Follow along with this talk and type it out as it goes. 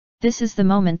This is the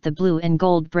moment the blue and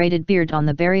gold braided beard on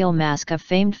the burial mask of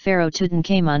famed pharaoh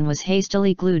Tutankhamun was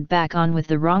hastily glued back on with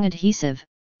the wrong adhesive,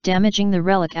 damaging the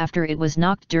relic after it was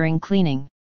knocked during cleaning.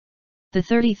 The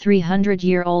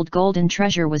 3,300-year-old golden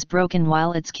treasure was broken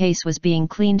while its case was being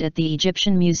cleaned at the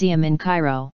Egyptian Museum in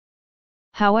Cairo.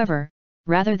 However,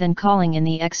 rather than calling in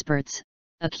the experts,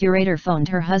 a curator phoned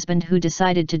her husband, who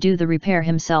decided to do the repair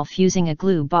himself using a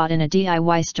glue bought in a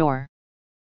DIY store.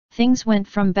 Things went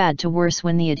from bad to worse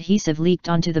when the adhesive leaked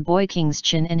onto the boy king's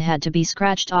chin and had to be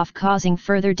scratched off, causing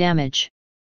further damage.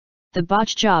 The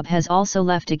botched job has also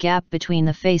left a gap between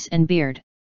the face and beard.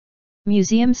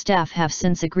 Museum staff have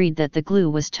since agreed that the glue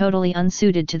was totally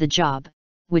unsuited to the job,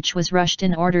 which was rushed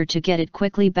in order to get it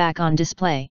quickly back on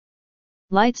display.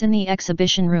 Lights in the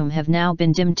exhibition room have now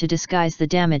been dimmed to disguise the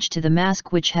damage to the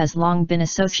mask, which has long been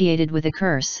associated with a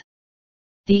curse.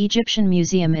 The Egyptian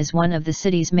Museum is one of the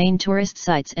city's main tourist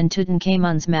sites, and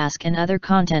Tutankhamun's mask and other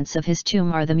contents of his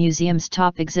tomb are the museum's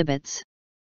top exhibits.